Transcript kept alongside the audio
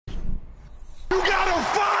You gotta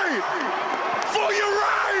fight for your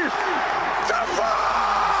right to party!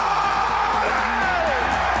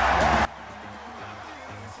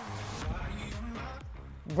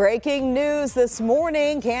 Breaking news this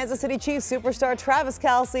morning, Kansas City Chiefs superstar Travis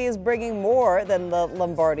Kelce is bringing more than the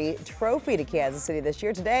Lombardi Trophy to Kansas City this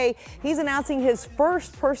year. Today, he's announcing his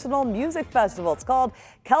first personal music festival. It's called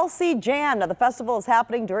Kelce Jam. Now, the festival is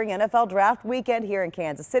happening during NFL Draft Weekend here in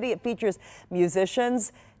Kansas City. It features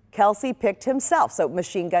musicians Kelce picked himself. So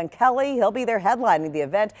Machine Gun Kelly, he'll be there headlining the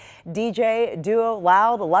event. DJ, duo,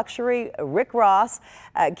 Loud, Luxury, Rick Ross,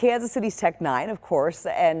 Kansas City's Tech 9, of course,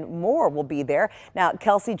 and more will be there. Now,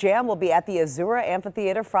 Kelce Jam will be at the Azura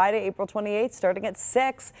Amphitheatre Friday, April 28th, starting at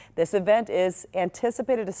 6. This event is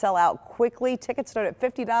anticipated to sell out quickly. Tickets start at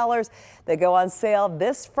 $50. They go on sale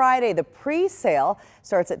this Friday. The pre-sale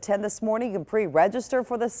starts at 10 this morning. You can pre-register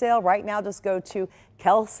for the sale. Right now, just go to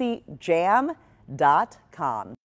KelceJam.com.